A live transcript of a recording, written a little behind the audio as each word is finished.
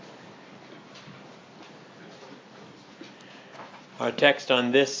Our text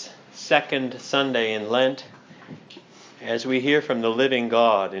on this second Sunday in Lent, as we hear from the living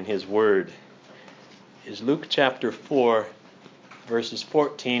God in His Word, is Luke chapter 4, verses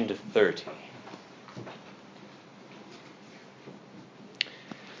 14 to 30.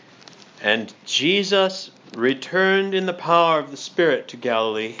 And Jesus returned in the power of the Spirit to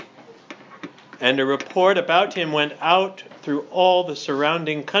Galilee, and a report about him went out through all the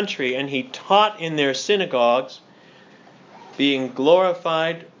surrounding country, and he taught in their synagogues, being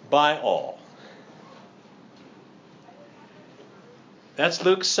glorified by all. That's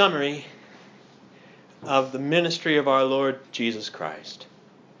Luke's summary of the ministry of our Lord Jesus Christ.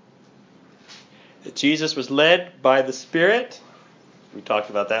 That Jesus was led by the Spirit. We talked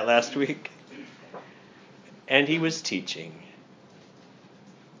about that last week. And he was teaching.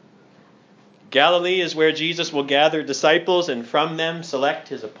 Galilee is where Jesus will gather disciples and from them select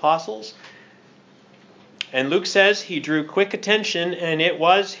his apostles. And Luke says he drew quick attention, and it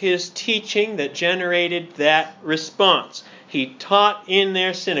was his teaching that generated that response. He taught in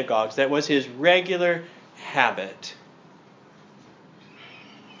their synagogues. That was his regular habit.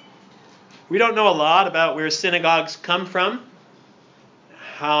 We don't know a lot about where synagogues come from,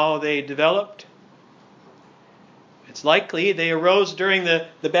 how they developed. It's likely they arose during the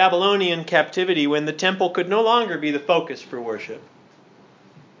Babylonian captivity when the temple could no longer be the focus for worship.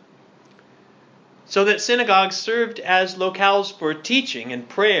 So that synagogues served as locales for teaching and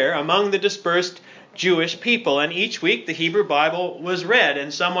prayer among the dispersed Jewish people. And each week the Hebrew Bible was read,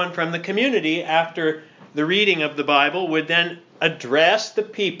 and someone from the community, after the reading of the Bible, would then address the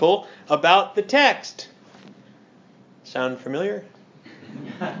people about the text. Sound familiar?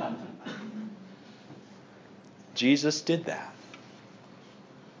 Jesus did that.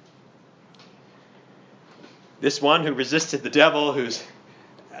 This one who resisted the devil, who's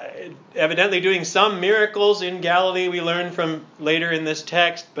evidently doing some miracles in Galilee, we learn from later in this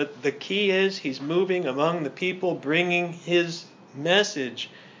text, but the key is he's moving among the people, bringing his message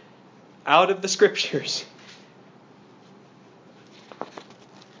out of the Scriptures.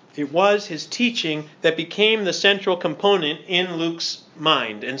 It was his teaching that became the central component in Luke's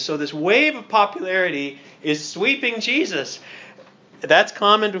mind. And so this wave of popularity is sweeping Jesus. That's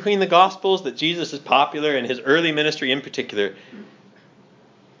common between the Gospels, that Jesus is popular and his early ministry in particular.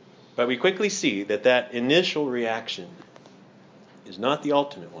 But we quickly see that that initial reaction is not the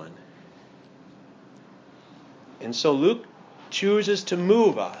ultimate one. And so Luke chooses to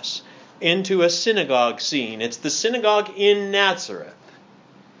move us into a synagogue scene. It's the synagogue in Nazareth.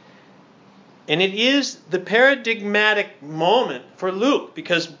 And it is the paradigmatic moment for Luke,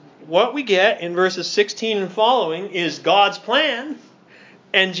 because what we get in verses 16 and following is God's plan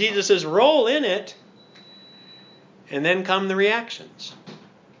and Jesus' role in it. And then come the reactions.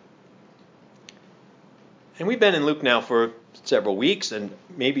 And we've been in Luke now for several weeks, and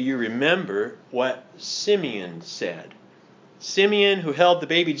maybe you remember what Simeon said. Simeon, who held the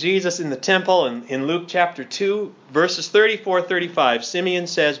baby Jesus in the temple, in Luke chapter 2, verses 34-35, Simeon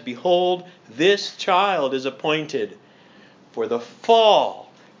says, "Behold, this child is appointed for the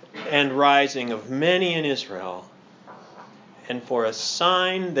fall and rising of many in Israel, and for a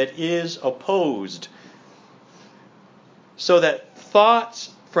sign that is opposed, so that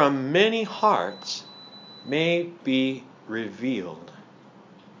thoughts from many hearts may be revealed."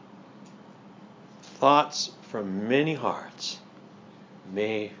 Thoughts from many hearts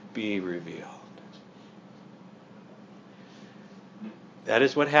may be revealed. That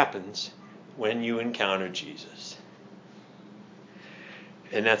is what happens when you encounter Jesus.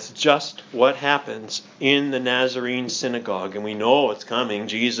 And that's just what happens in the Nazarene synagogue. And we know it's coming.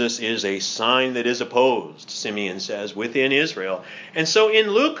 Jesus is a sign that is opposed, Simeon says, within Israel. And so in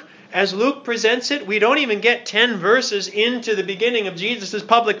Luke, as Luke presents it, we don't even get 10 verses into the beginning of Jesus'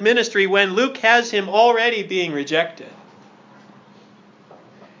 public ministry when Luke has him already being rejected.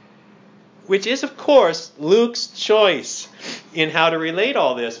 Which is, of course, Luke's choice in how to relate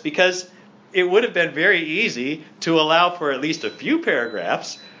all this, because it would have been very easy to allow for at least a few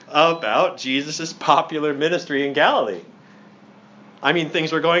paragraphs about Jesus' popular ministry in Galilee. I mean,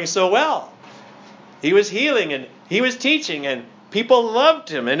 things were going so well. He was healing and he was teaching and people loved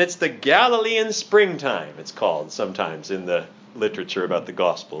him. And it's the Galilean springtime, it's called sometimes in the literature about the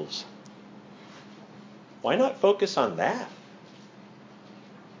Gospels. Why not focus on that?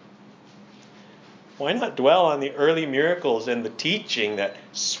 Why not dwell on the early miracles and the teaching that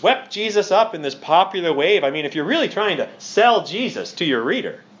swept Jesus up in this popular wave? I mean, if you're really trying to sell Jesus to your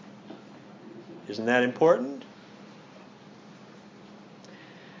reader, isn't that important?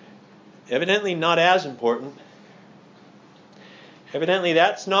 Evidently not as important. Evidently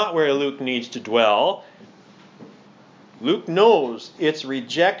that's not where Luke needs to dwell. Luke knows it's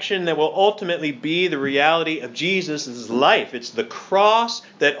rejection that will ultimately be the reality of Jesus' life. It's the cross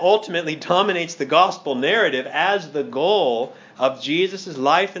that ultimately dominates the gospel narrative as the goal of Jesus'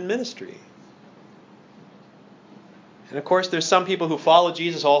 life and ministry. And of course, there's some people who follow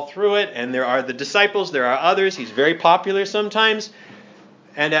Jesus all through it, and there are the disciples, there are others. He's very popular sometimes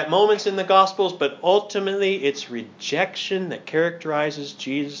and at moments in the Gospels, but ultimately it's rejection that characterizes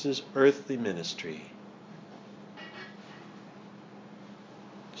Jesus' earthly ministry.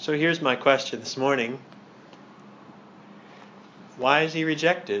 So here's my question this morning. Why is he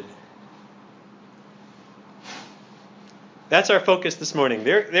rejected? That's our focus this morning.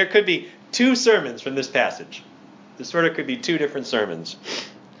 There could be two sermons from this passage. This sort of could be two different sermons.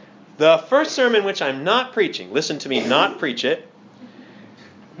 The first sermon, which I'm not preaching, listen to me, not preach it,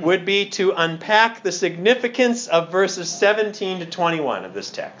 would be to unpack the significance of verses 17 to 21 of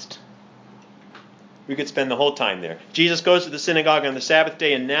this text. We could spend the whole time there. Jesus goes to the synagogue on the Sabbath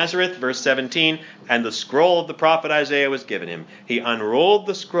day in Nazareth, verse 17, and the scroll of the prophet Isaiah was given him. He unrolled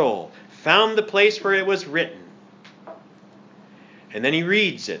the scroll, found the place where it was written, and then he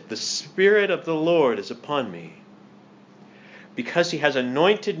reads it. The Spirit of the Lord is upon me, because he has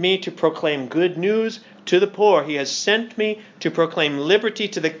anointed me to proclaim good news to the poor. He has sent me to proclaim liberty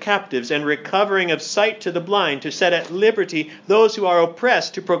to the captives and recovering of sight to the blind, to set at liberty those who are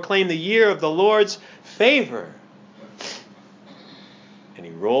oppressed, to proclaim the year of the Lord's favor. And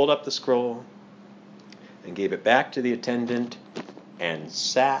he rolled up the scroll and gave it back to the attendant and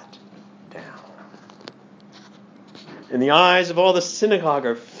sat down. And the eyes of all the synagogue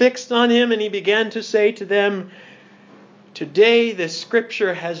are fixed on him, and he began to say to them, "Today this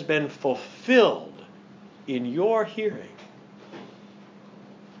scripture has been fulfilled in your hearing."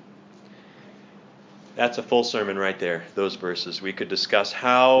 That's a full sermon right there, those verses. We could discuss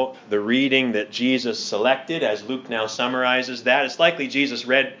how the reading that Jesus selected, as Luke now summarizes that. It's likely Jesus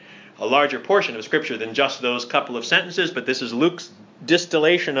read a larger portion of Scripture than just those couple of sentences, but this is Luke's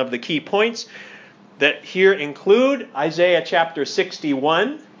distillation of the key points that here include Isaiah chapter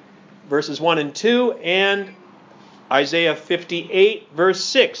 61, verses 1 and 2, and Isaiah 58, verse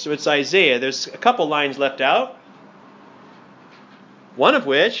 6. So it's Isaiah. There's a couple lines left out, one of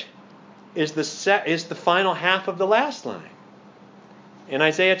which is the final half of the last line. In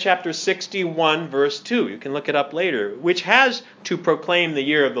Isaiah chapter 61, verse 2, you can look it up later, which has to proclaim the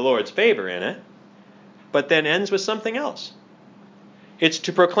year of the Lord's favor in it, but then ends with something else. It's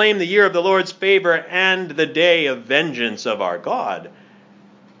to proclaim the year of the Lord's favor and the day of vengeance of our God.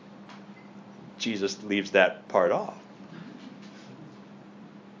 Jesus leaves that part off.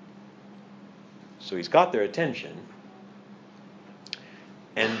 So he's got their attention.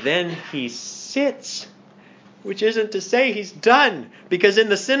 And then he sits, which isn't to say he's done, because in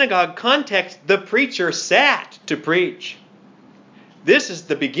the synagogue context, the preacher sat to preach. This is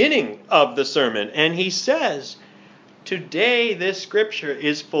the beginning of the sermon, and he says, "Today this scripture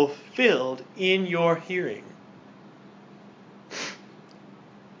is fulfilled in your hearing."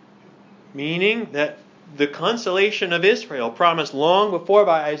 Meaning that the consolation of Israel, promised long before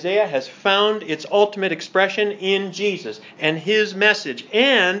by Isaiah, has found its ultimate expression in Jesus and his message.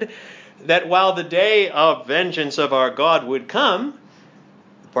 And that while the day of vengeance of our God would come,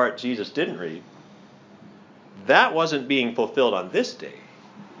 the part Jesus didn't read, that wasn't being fulfilled on this day.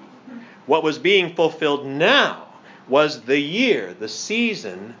 What was being fulfilled now was the year, the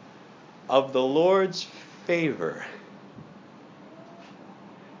season of the Lord's favor.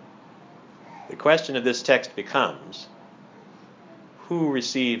 The question of this text becomes, who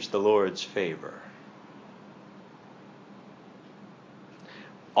receives the Lord's favor?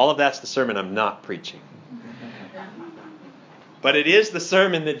 All of that's the sermon I'm not preaching. But it is the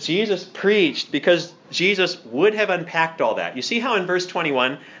sermon that Jesus preached, because Jesus would have unpacked all that. You see how in verse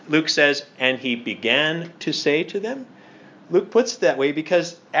 21, Luke says, "And he began to say to them"? Luke puts it that way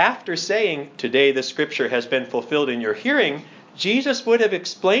because after saying, "Today the scripture has been fulfilled in your hearing," Jesus would have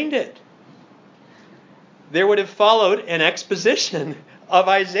explained it. There would have followed an exposition of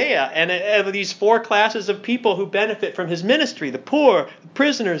Isaiah and of these four classes of people who benefit from his ministry: the poor, the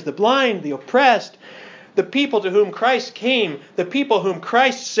prisoners, the blind, the oppressed, the people to whom Christ came, the people whom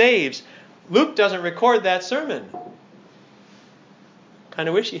Christ saves. Luke doesn't record that sermon. Kind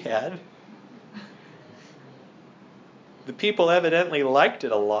of wish he had. The people evidently liked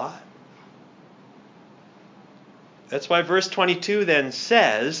it a lot. That's why verse 22 then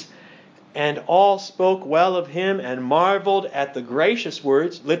says, "And all spoke well of him and marveled at the gracious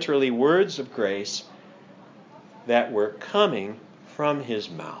words," literally words of grace, "that were coming from his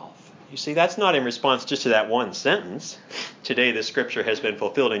mouth." You see, that's not in response just to that one sentence, "Today the scripture has been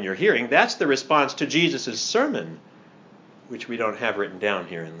fulfilled in your hearing." That's the response to Jesus' sermon. which we don't have written down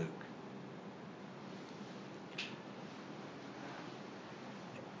here in Luke.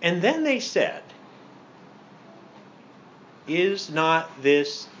 And then they said, "Is not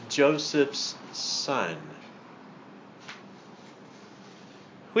this Joseph's son?"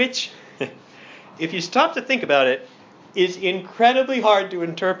 Which, if you stop to think about it, is incredibly hard to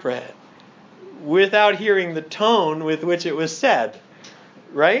interpret without hearing the tone with which it was said.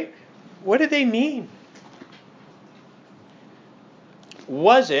 Right? What did they mean?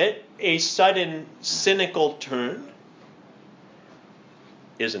 Was it a sudden cynical turn?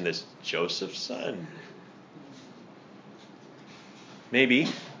 Isn't this Joseph's son? Maybe.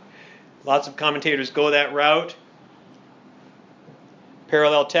 Lots of commentators go that route.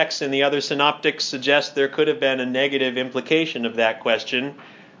 Parallel texts in the other synoptics suggest there could have been a negative implication of that question.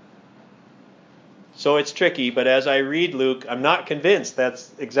 So it's tricky, but as I read Luke, I'm not convinced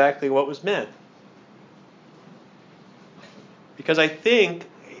that's exactly what was meant. Because I think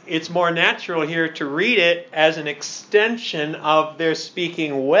it's more natural here to read it as an extension of their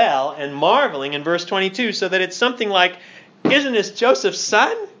speaking well and marveling in verse 22, so that it's something like, "Isn't this Joseph's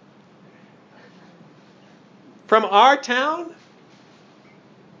son? From our town?"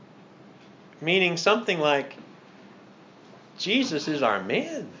 Meaning something like, Jesus is our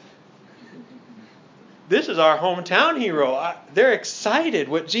man. This is our hometown hero. They're excited.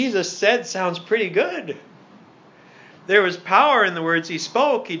 What Jesus said sounds pretty good. There was power in the words he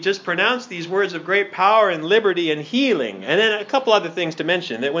spoke. He just pronounced these words of great power and liberty and healing. And then a couple other things to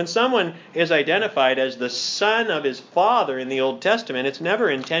mention. That when someone is identified as the son of his father in the Old Testament, it's never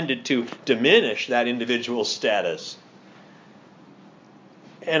intended to diminish that individual's status.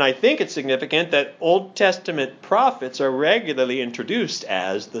 And I think it's significant that Old Testament prophets are regularly introduced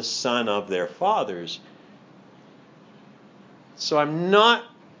as the son of their fathers. So I'm not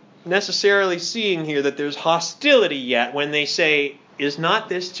necessarily seeing here that there's hostility yet when they say, "Is not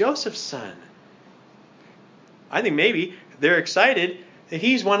this Joseph's son?" I think maybe they're excited that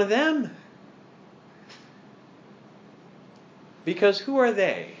he's one of them. Because who are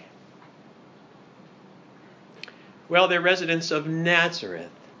they? Well, they're residents of Nazareth.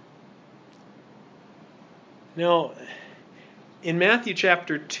 Now, in Matthew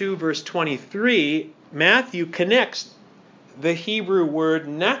chapter 2, verse 23, Matthew connects the Hebrew word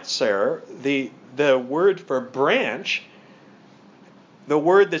Netzer, the word for branch, the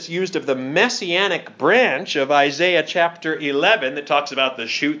word that's used of the messianic branch of Isaiah chapter 11 that talks about the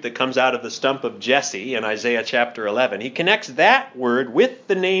shoot that comes out of the stump of Jesse in Isaiah chapter 11. He connects that word with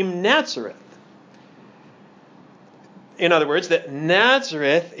the name Nazareth. In other words, that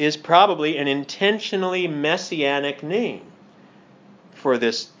Nazareth is probably an intentionally messianic name for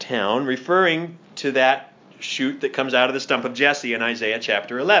this town, referring to that shoot that comes out of the stump of Jesse in Isaiah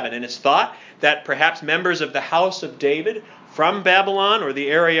chapter 11. And it's thought that perhaps members of the house of David from Babylon or the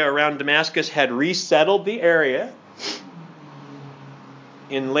area around Damascus had resettled the area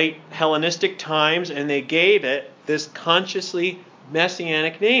in late Hellenistic times, and they gave it this consciously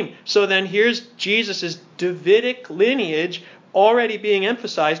messianic name. So then here's Jesus' Davidic lineage already being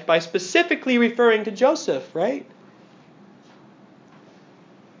emphasized by specifically referring to Joseph, right?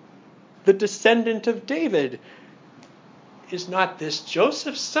 The descendant of David. Is not this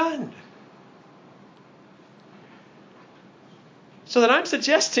Joseph's son? So that I'm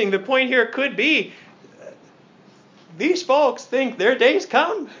suggesting the point here could be, these folks think their day's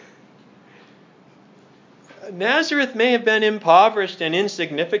come. Nazareth may have been impoverished and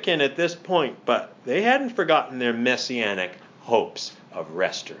insignificant at this point, but they hadn't forgotten their messianic hopes of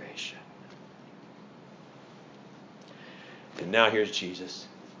restoration. And now here's Jesus,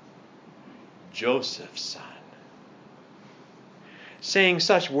 Joseph's son, saying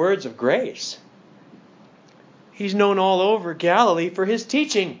such words of grace. He's known all over Galilee for his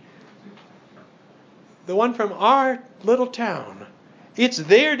teaching. The one from our little town. It's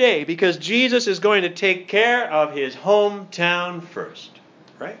their day because Jesus is going to take care of his hometown first.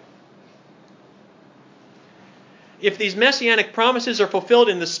 Right? If these messianic promises are fulfilled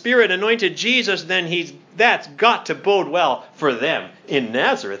in the Spirit-anointed Jesus, then that's got to bode well for them in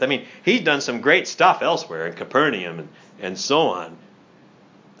Nazareth. I mean, he's done some great stuff elsewhere in Capernaum and so on.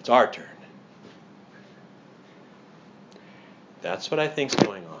 It's our turn. That's what I think's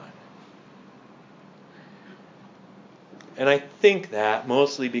going on. And I think that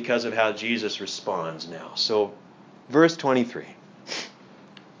mostly because of how Jesus responds now. So, verse 23.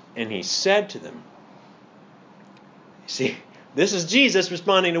 And he said to them, see, this is Jesus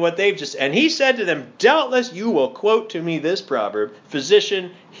responding to what they've just... And he said to them, doubtless you will quote to me this proverb,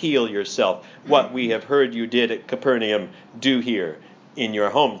 physician, heal yourself. What we have heard you did at Capernaum, do here in your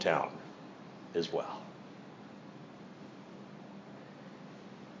hometown as well.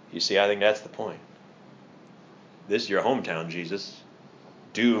 You see, I think that's the point. This is your hometown, Jesus.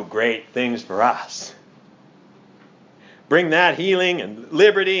 Do great things for us. Bring that healing and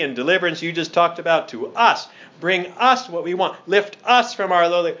liberty and deliverance you just talked about to us. Bring us what we want. Lift us from our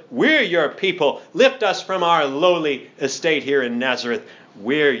lowly. We're your people. Lift us from our lowly estate here in Nazareth.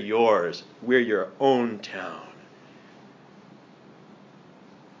 We're yours. We're your own town.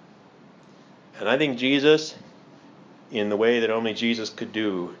 And I think Jesus, in the way that only Jesus could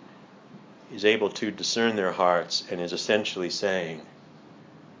do, is able to discern their hearts and is essentially saying,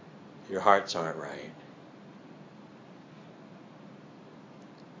 your hearts aren't right.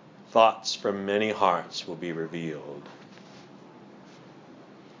 Thoughts from many hearts will be revealed.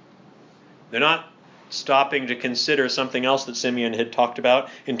 They're not stopping to consider something else that Simeon had talked about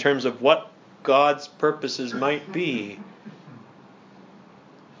in terms of what God's purposes might be.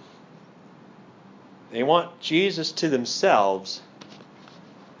 They want Jesus to themselves.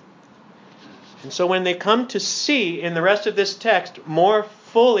 And so when they come to see in the rest of this text more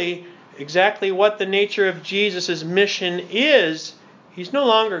fully exactly what the nature of Jesus' mission is, he's no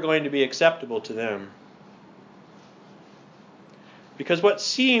longer going to be acceptable to them. Because what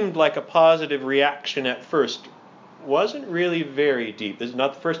seemed like a positive reaction at first wasn't really very deep. This is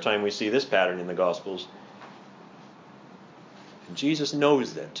not the first time we see this pattern in the Gospels. And Jesus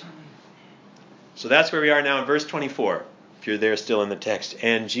knows that. So that's where we are now in verse 24, if you're there still in the text.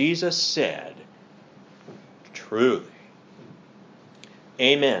 And Jesus said, truly.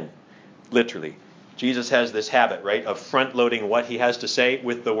 Amen. Literally. Jesus has this habit, right, of front-loading what he has to say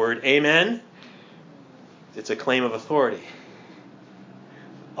with the word amen. It's a claim of authority.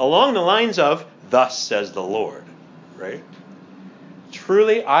 Along the lines of, thus says the Lord, right?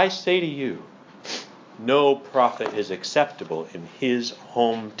 Truly I say to you, no prophet is acceptable in his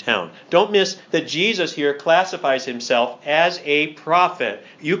hometown. Don't miss that Jesus here classifies himself as a prophet.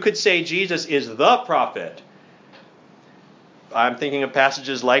 You could say Jesus is the prophet. I'm thinking of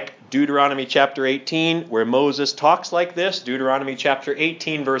passages like Deuteronomy chapter 18, where Moses talks like this. Deuteronomy chapter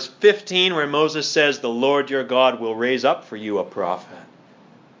 18, verse 15, where Moses says, the Lord your God will raise up for you a prophet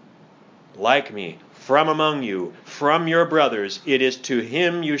like me, from among you, from your brothers. It is to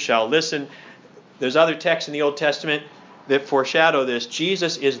him you shall listen. There's other texts in the Old Testament that foreshadow this.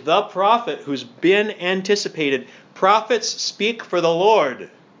 Jesus is the prophet who's been anticipated. Prophets speak for the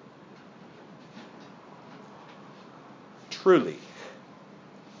Lord. Truly,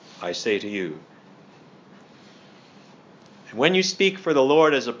 I say to you. And when you speak for the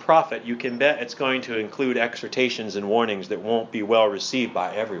Lord as a prophet, you can bet it's going to include exhortations and warnings that won't be well received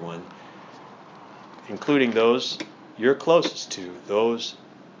by everyone, including those you're closest to, those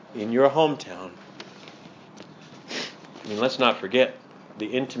in your hometown. I mean, let's not forget the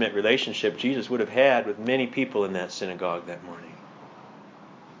intimate relationship Jesus would have had with many people in that synagogue that morning.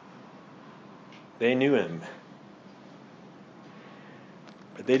 They knew him.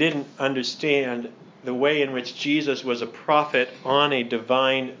 But they didn't understand the way in which Jesus was a prophet on a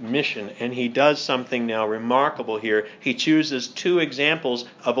divine mission. And he does something now remarkable here. He chooses two examples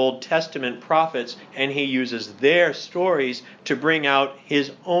of Old Testament prophets, and he uses their stories to bring out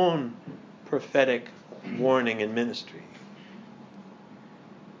his own prophetic warning and ministry.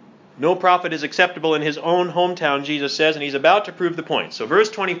 No prophet is acceptable in his own hometown, Jesus says, and he's about to prove the point. So verse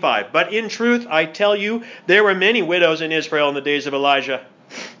 25, but in truth I tell you, there were many widows in Israel in the days of Elijah,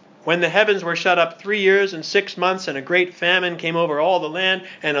 when the heavens were shut up 3 years and 6 months, and a great famine came over all the land,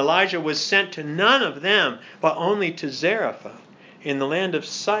 and Elijah was sent to none of them, but only to Zarephath in the land of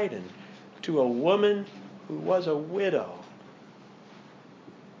Sidon, to a woman who was a widow.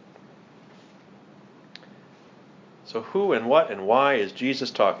 So who and what and why is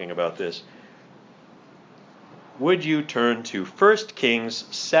Jesus talking about this? Would you turn to 1 Kings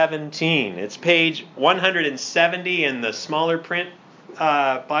 17? It's page 170 in the smaller print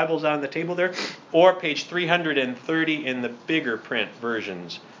Bibles on the table there, or page 330 in the bigger print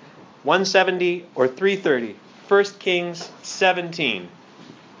versions. 170 or 330. 1 Kings 17.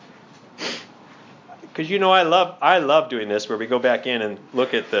 Because I love doing this, where we go back in and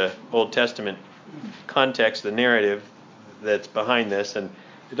look at the Old Testament context, the narrative that's behind this, and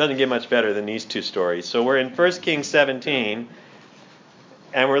it doesn't get much better than these two stories. So we're in 1 Kings 17,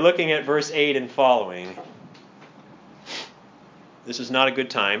 and we're looking at verse 8 and following. This is not a good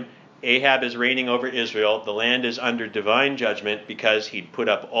time. Ahab is reigning over Israel. The land is under divine judgment because he'd put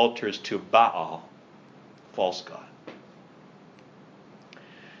up altars to Baal, false god.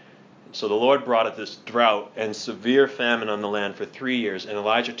 So the Lord brought this drought and severe famine on the land for 3 years. And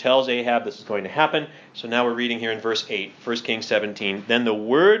Elijah tells Ahab this is going to happen. So now we're reading here in verse 8, 1 Kings 17. Then the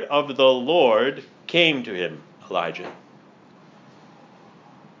word of the Lord came to him, Elijah.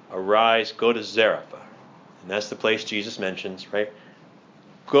 Arise, go to Zarephath. And that's the place Jesus mentions, right?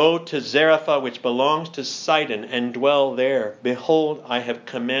 Go to Zarephath, which belongs to Sidon, and dwell there. Behold, I have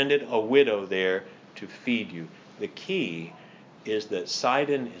commanded a widow there to feed you. The key is that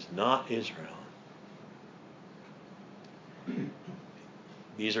Sidon is not Israel.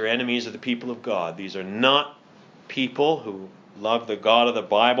 These are enemies of the people of God. These are not people who love the God of the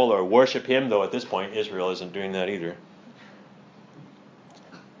Bible or worship Him, though at this point Israel isn't doing that either.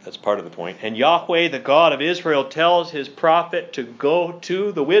 That's part of the point. And Yahweh, the God of Israel, tells His prophet to go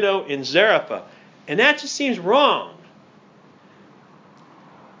to the widow in Zarephath. And that just seems wrong.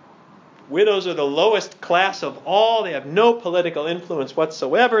 Widows are the lowest class of all. They have no political influence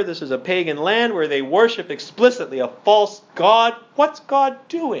whatsoever. This is a pagan land where they worship explicitly a false god. What's God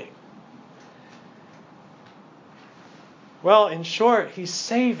doing? Well, in short, He's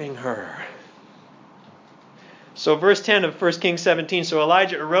saving her. So verse 10 of 1 Kings 17, so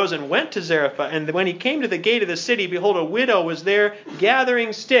Elijah arose and went to Zarephath, and when he came to the gate of the city, behold, a widow was there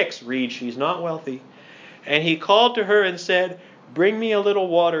gathering sticks. Read, she's not wealthy. And he called to her and said, bring me a little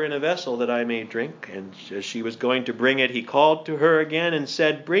water in a vessel that I may drink. And as she was going to bring it, he called to her again and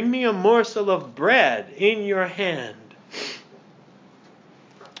said, bring me a morsel of bread in your hand.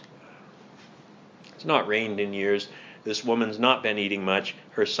 It's not rained in years. This woman's not been eating much.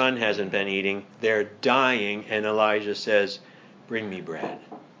 Her son hasn't been eating. They're dying. And Elijah says, bring me bread.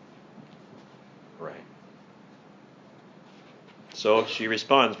 Right. So she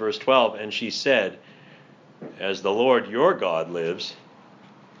responds, verse 12, and she said, as the Lord your God lives.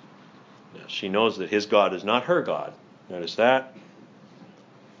 Now, she knows that his God is not her God. Notice that.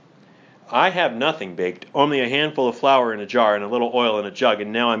 I have nothing baked, only a handful of flour in a jar and a little oil in a jug,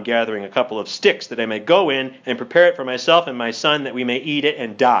 and now I'm gathering a couple of sticks that I may go in and prepare it for myself and my son that we may eat it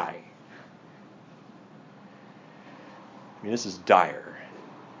and die. I mean, this is dire.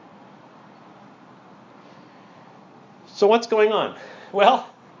 So what's going on? Well,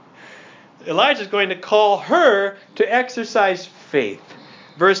 Elijah is going to call her to exercise faith.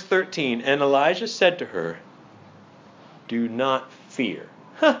 Verse 13, and Elijah said to her, do not fear.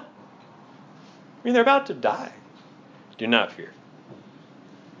 I mean, they're about to die. Do not fear.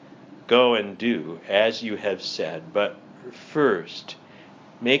 Go and do as you have said, but first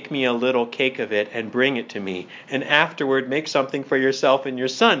make me a little cake of it and bring it to me, and afterward make something for yourself and your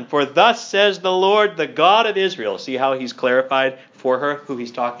son. For thus says the Lord, the God of Israel. See how he's clarified for her who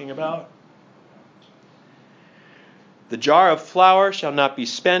he's talking about? The jar of flour shall not be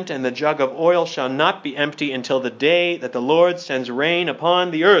spent, and the jug of oil shall not be empty until the day that the Lord sends rain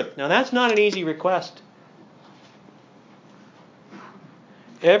upon the earth. Now that's not an easy request.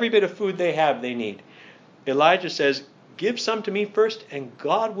 Every bit of food they have, they need. Elijah says, give some to me first, and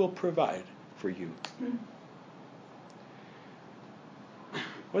God will provide for you.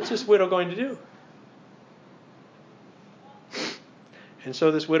 What's this widow going to do? And so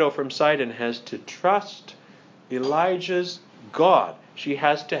this widow from Sidon has to trust Elijah's God. She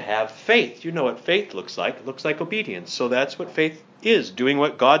has to have faith. You know what faith looks like. It looks like obedience. So that's what faith is, doing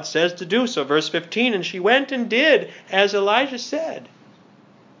what God says to do. So verse 15, and she went and did as Elijah said.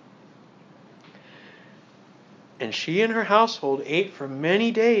 And she and her household ate for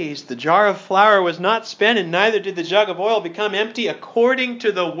many days. The jar of flour was not spent, and neither did the jug of oil become empty, according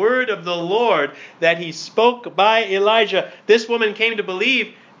to the word of the Lord that he spoke by Elijah. This woman came to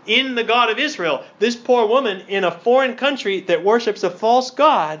believe in the God of Israel. This poor woman in a foreign country that worships a false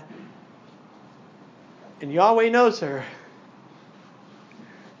god. And Yahweh knows her.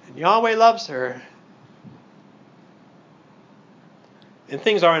 And Yahweh loves her. And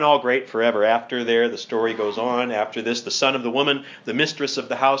things aren't all great forever after there. The story goes on. After this, the son of the woman, the mistress of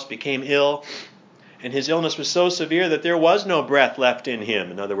the house, became ill. And his illness was so severe that there was no breath left in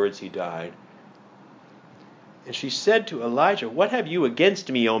him. In other words, he died. And she said to Elijah, what have you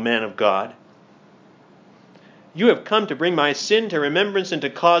against me, O man of God? You have come to bring my sin to remembrance and to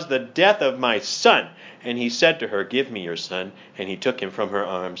cause the death of my son. And he said to her, give me your son. And he took him from her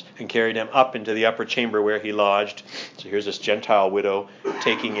arms and carried him up into the upper chamber where he lodged. So here's this Gentile widow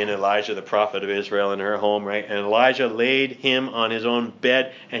taking in Elijah, the prophet of Israel, in her home, right? And Elijah laid him on his own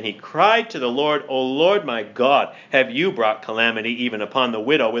bed, and he cried to the Lord, O Lord my God, have you brought calamity even upon the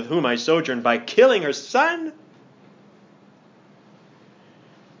widow with whom I sojourned by killing her son?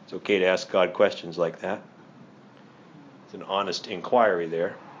 It's okay to ask God questions like that. It's an honest inquiry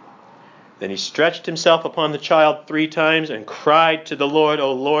there. Then he stretched himself upon the child 3 times and cried to the Lord,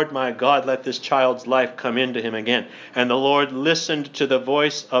 O Lord my God, let this child's life come into him again. And the Lord listened to the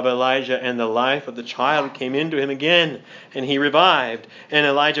voice of Elijah, and the life of the child came into him again, and he revived. And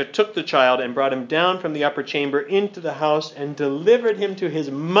Elijah took the child and brought him down from the upper chamber into the house and delivered him to his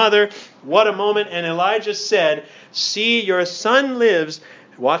mother. What a moment. And Elijah said, see, your son lives.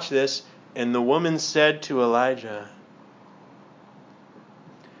 Watch this. And the woman said to Elijah,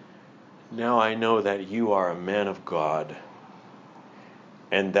 now I know that you are a man of God,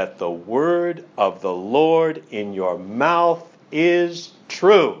 and that the word of the Lord in your mouth is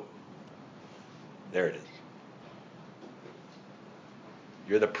true. There it is.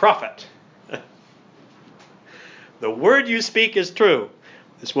 You're the prophet. The word you speak is true.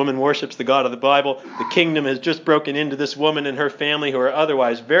 This woman worships the God of the Bible. The kingdom has just broken into this woman and her family, who are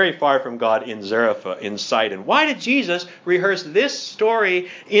otherwise very far from God, in Zarephath, in Sidon. Why did Jesus rehearse this story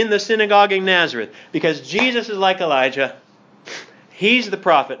in the synagogue in Nazareth? Because Jesus is like Elijah. He's the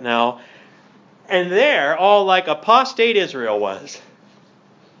prophet now. And they're all like apostate Israel was.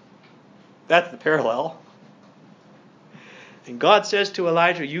 That's the parallel. And God says to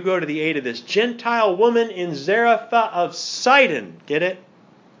Elijah, you go to the aid of this Gentile woman in Zarephath of Sidon. Get it?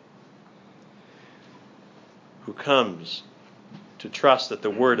 Who comes to trust that the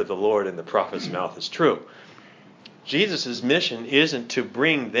word of the Lord in the prophet's mouth is true. Jesus' mission isn't to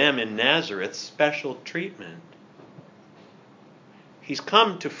bring them in Nazareth special treatment. He's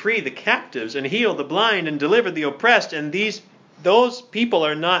come to free the captives and heal the blind and deliver the oppressed, and those people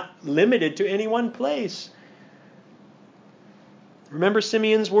are not limited to any one place. Remember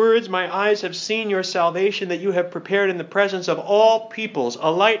Simeon's words, my eyes have seen your salvation that you have prepared in the presence of all peoples,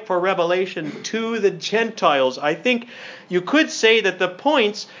 a light for revelation to the Gentiles. I think you could say that the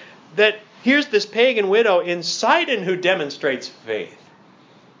points that here's this pagan widow in Sidon who demonstrates faith.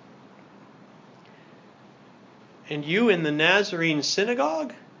 And you in the Nazarene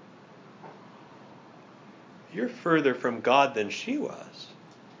synagogue, you're further from God than she was.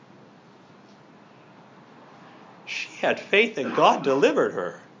 She had faith that God delivered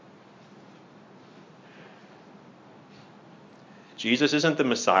her. Jesus isn't the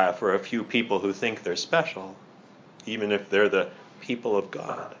Messiah for a few people who think they're special, even if they're the people of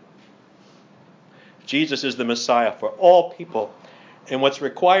God. Jesus is the Messiah for all people, and what's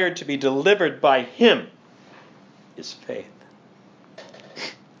required to be delivered by him is faith.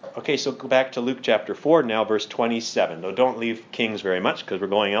 Okay, so go back to Luke chapter 4 now, verse 27. No, don't leave Kings very much because we're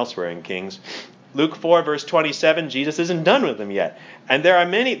going elsewhere in Kings. Luke 4, verse 27, Jesus isn't done with them yet. And there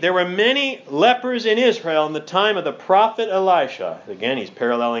were many lepers in Israel in the time of the prophet Elisha. Again, he's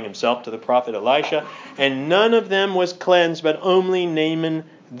paralleling himself to the prophet Elisha. And none of them was cleansed, but only Naaman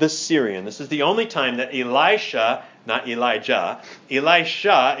the Syrian. This is the only time that Elisha, not Elijah,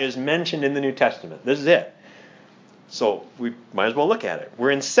 Elisha is mentioned in the New Testament. This is it. So we might as well look at it.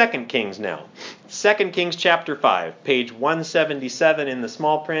 We're in 2 Kings now. 2 Kings chapter 5, page 177 in the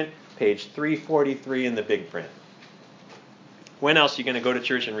small print, page 343 in the big print. When else are you going to go to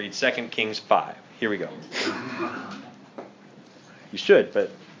church and read 2 Kings 5? Here we go. You should,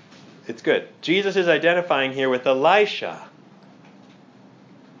 but it's good. Jesus is identifying here with Elisha.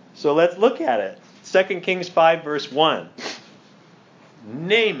 So let's look at it. 2 Kings 5, verse 1.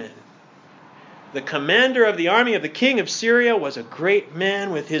 Naaman, the commander of the army of the king of Syria, was a great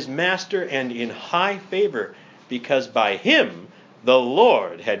man with his master and in high favor, because by him the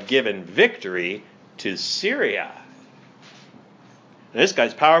Lord had given victory to Syria. Now, this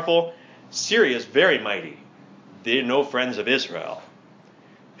guy's powerful. Syria is very mighty. They're no friends of Israel.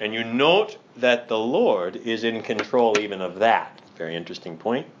 And you note that the Lord is in control even of that. Very interesting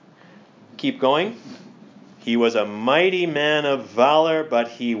point. Keep going. He was a mighty man of valor, but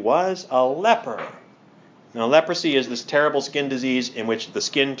he was a leper. Now, leprosy is this terrible skin disease in which the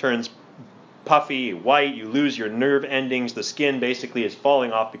skin turns puffy, white, you lose your nerve endings, the skin basically is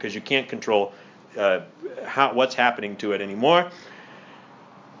falling off because you can't control what's happening to it anymore.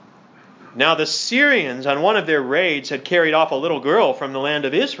 Now, the Syrians, on one of their raids, had carried off a little girl from the land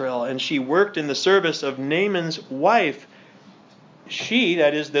of Israel, and she worked in the service of Naaman's wife. She,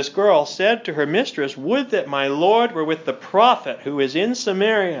 that is this girl, said to her mistress, would that my Lord were with the prophet who is in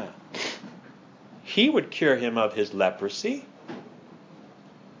Samaria. He would cure him of his leprosy.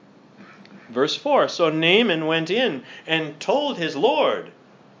 Verse 4, so Naaman went in and told his Lord.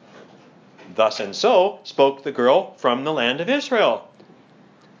 Thus and so spoke the girl from the land of Israel.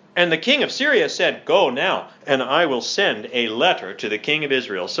 And the king of Syria said, go now, and I will send a letter to the king of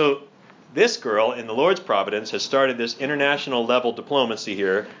Israel. So this girl, in the Lord's providence, has started this international level diplomacy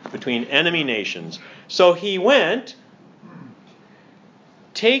here between enemy nations. So he went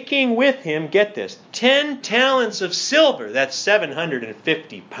taking with him, get this, 10 talents of silver. That's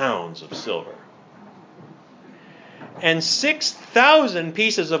 750 pounds of silver. And 6,000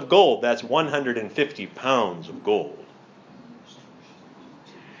 pieces of gold. That's 150 pounds of gold.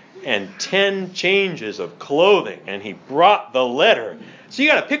 And 10 changes of clothing. And he brought the letter. So you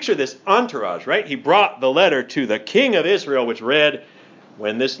got to picture this entourage, right? He brought the letter to the king of Israel, which read,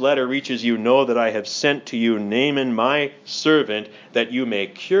 "When this letter reaches you, know that I have sent to you Naaman, my servant, that you may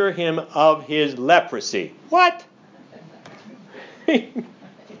cure him of his leprosy." What?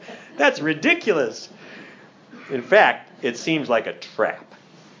 That's ridiculous. In fact, it seems like a trap.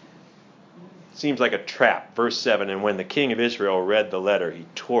 It seems like a trap. Verse 7, "And when the king of Israel read the letter, he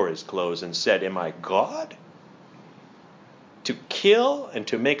tore his clothes and said, 'Am I God? To kill and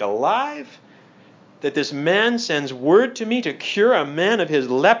to make alive? That this man sends word to me to cure a man of his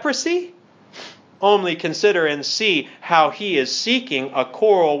leprosy? Only consider and see how he is seeking a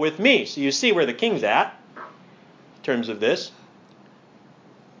quarrel with me.'" So you see where the king's at in terms of this.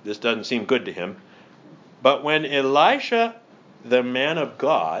 This doesn't seem good to him. But when Elisha, the man of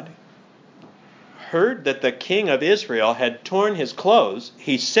God, heard that the king of Israel had torn his clothes,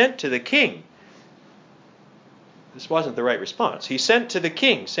 he sent to the king. This wasn't the right response. He sent to the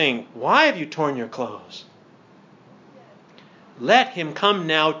king, saying, "Why have you torn your clothes? Let him come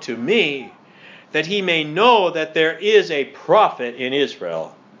now to me, that he may know that there is a prophet in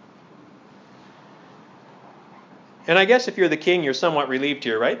Israel." And I guess if you're the king, you're somewhat relieved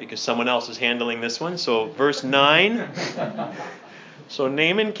here, right? Because someone else is handling this one. So verse 9. So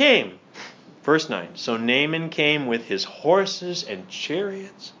Naaman came. Verse 9. So Naaman came with his horses and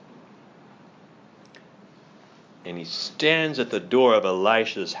chariots. And he stands at the door of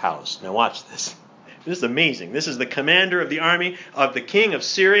Elisha's house. Now watch this. This is amazing. This is the commander of the army of the king of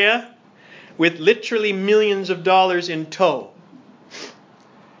Syria with literally millions of dollars in tow.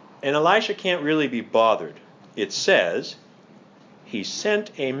 And Elisha can't really be bothered. It says, he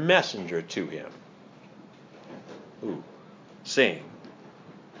sent a messenger to him, saying,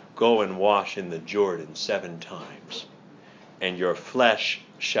 "Go and wash in the Jordan 7 times, and your flesh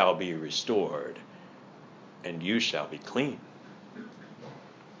shall be restored, and you shall be clean."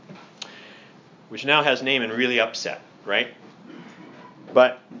 Which now has Naaman really upset, right?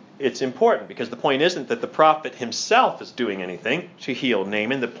 But it's important because the point isn't that the prophet himself is doing anything to heal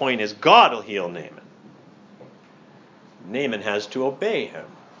Naaman. The point is God will heal Naaman. Naaman has to obey him.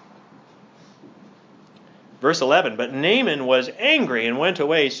 Verse 11, "But Naaman was angry and went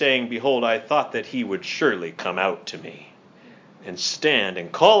away, saying, 'Behold, I thought that he would surely come out to me and stand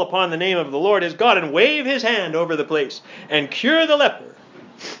and call upon the name of the Lord his God and wave his hand over the place and cure the leper.'"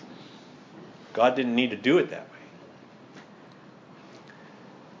 God didn't need to do it that way.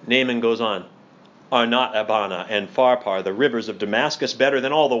 Naaman goes on, "Are not Abana and Pharpar, the rivers of Damascus, better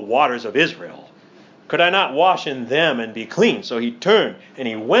than all the waters of Israel? Could I not wash in them and be clean?" So he turned and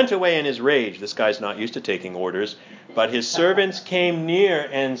he went away in his rage. This guy's not used to taking orders. But his servants came near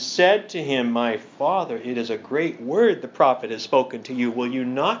and said to him, "My father, it is a great word the prophet has spoken to you. Will you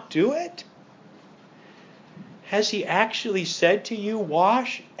not do it? Has he actually said to you,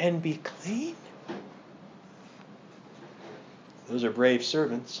 'Wash and be clean'?" Those are brave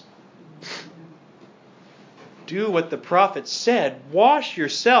servants. Do what the prophet said. Wash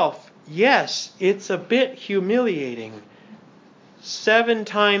yourself. Yes, it's a bit humiliating. 7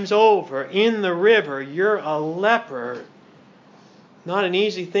 times over in the river, you're a leper. Not an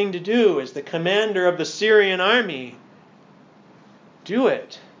easy thing to do as the commander of the Syrian army. Do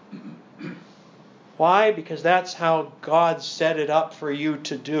it. Why? Because that's how God set it up for you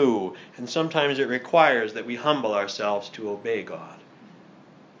to do. And sometimes it requires that we humble ourselves to obey God.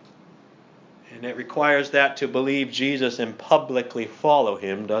 And it requires that to believe Jesus and publicly follow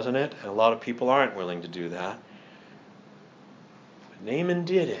him, doesn't it? And a lot of people aren't willing to do that. But Naaman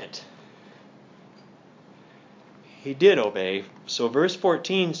did it. He did obey. So verse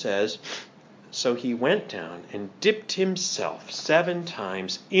 14 says, "So he went down and dipped himself 7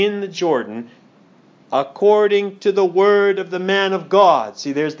 times in the Jordan according to the word of the man of God."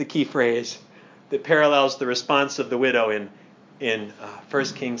 See, there's the key phrase that parallels the response of the widow in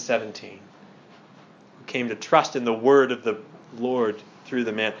 1 Kings 17. Who came to trust in the word of the Lord through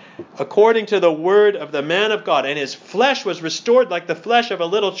the man. According to the word of the man of God. And his flesh was restored like the flesh of a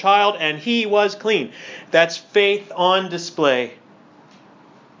little child, and he was clean. That's faith on display.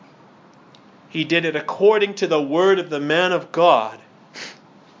 He did it according to the word of the man of God.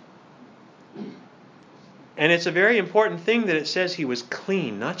 And it's a very important thing that it says he was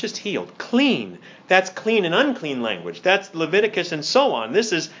clean, not just healed. Clean. That's clean and unclean language. That's Leviticus and so on.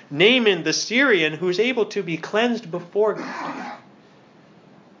 This is Naaman the Syrian who's able to be cleansed before God.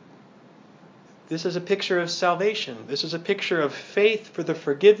 This is a picture of salvation. This is a picture of faith for the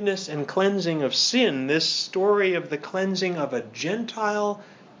forgiveness and cleansing of sin. This story of the cleansing of a Gentile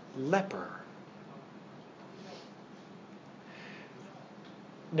leper.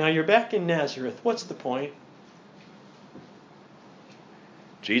 Now you're back in Nazareth. What's the point?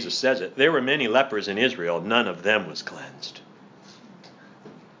 Jesus says it. There were many lepers in Israel. None of them was cleansed.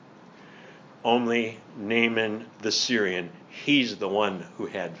 Only Naaman the Syrian. He's the one who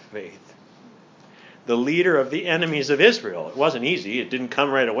had faith. The leader of the enemies of Israel. It wasn't easy. It didn't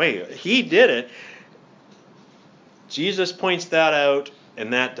come right away. He did it. Jesus points that out,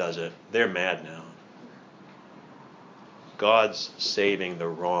 and that does it. They're mad now. God's saving the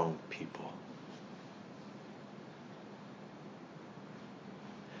wrong people.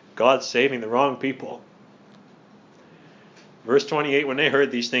 God's saving the wrong people. Verse 28, when they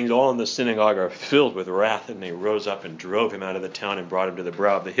heard these things, all in the synagogue are filled with wrath, and they rose up and drove him out of the town and brought him to the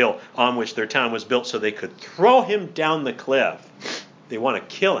brow of the hill on which their town was built so they could throw him down the cliff. They want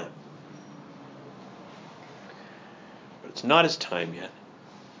to kill him. But it's not his time yet.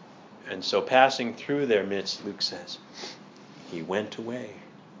 And so passing through their midst, Luke says, he went away.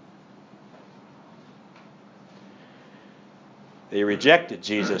 They rejected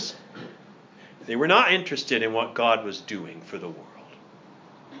Jesus. They were not interested in what God was doing for the world.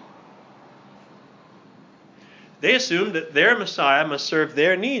 They assumed that their Messiah must serve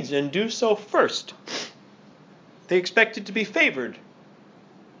their needs and do so first. They expected to be favored.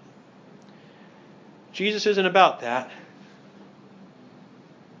 Jesus isn't about that.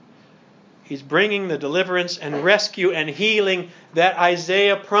 He's bringing the deliverance and rescue and healing that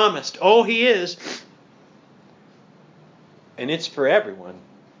Isaiah promised. Oh, he is. And it's for everyone.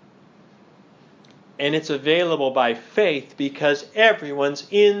 And it's available by faith because everyone's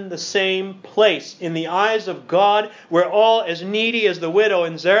in the same place. In the eyes of God, we're all as needy as the widow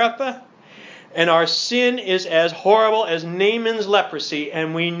in Zarephath. And our sin is as horrible as Naaman's leprosy.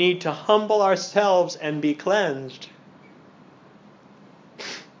 And we need to humble ourselves and be cleansed.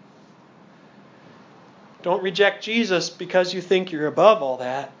 Don't reject Jesus because you think you're above all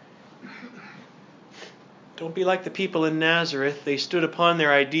that. Don't be like the people in Nazareth. They stood upon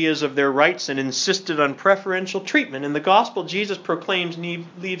their ideas of their rights and insisted on preferential treatment. In the gospel, Jesus proclaims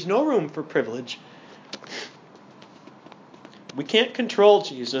leaves no room for privilege. We can't control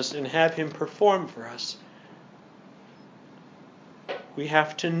Jesus and have him perform for us. We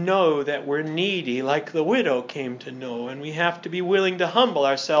have to know that we're needy like the widow came to know. And we have to be willing to humble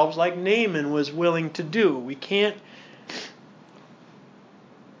ourselves like Naaman was willing to do. We can't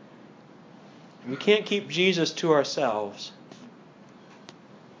keep Jesus to ourselves.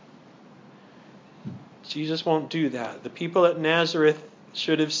 Jesus won't do that. The people at Nazareth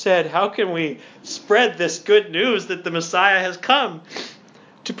should have said, how can we spread this good news that the Messiah has come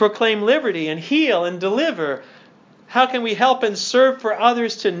to proclaim liberty and heal and deliver? How can we help and serve for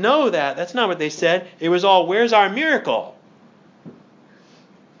others to know that? That's not what they said. It was all, where's our miracle?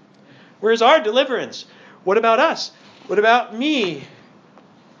 Where's our deliverance? What about us? What about me?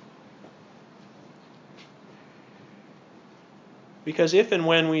 Because if and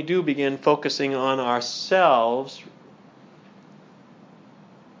when we do begin focusing on ourselves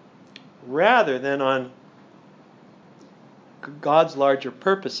rather than on God's larger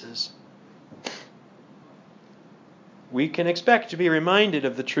purposes, we can expect to be reminded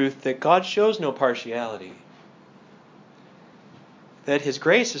of the truth that God shows no partiality, that his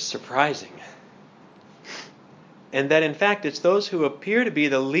grace is surprising, and that in fact it's those who appear to be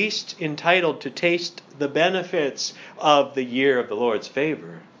the least entitled to taste the benefits of the year of the Lord's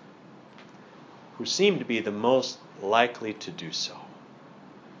favor who seem to be the most likely to do so.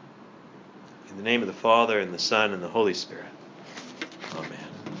 In the name of the Father, and the Son, and the Holy Spirit.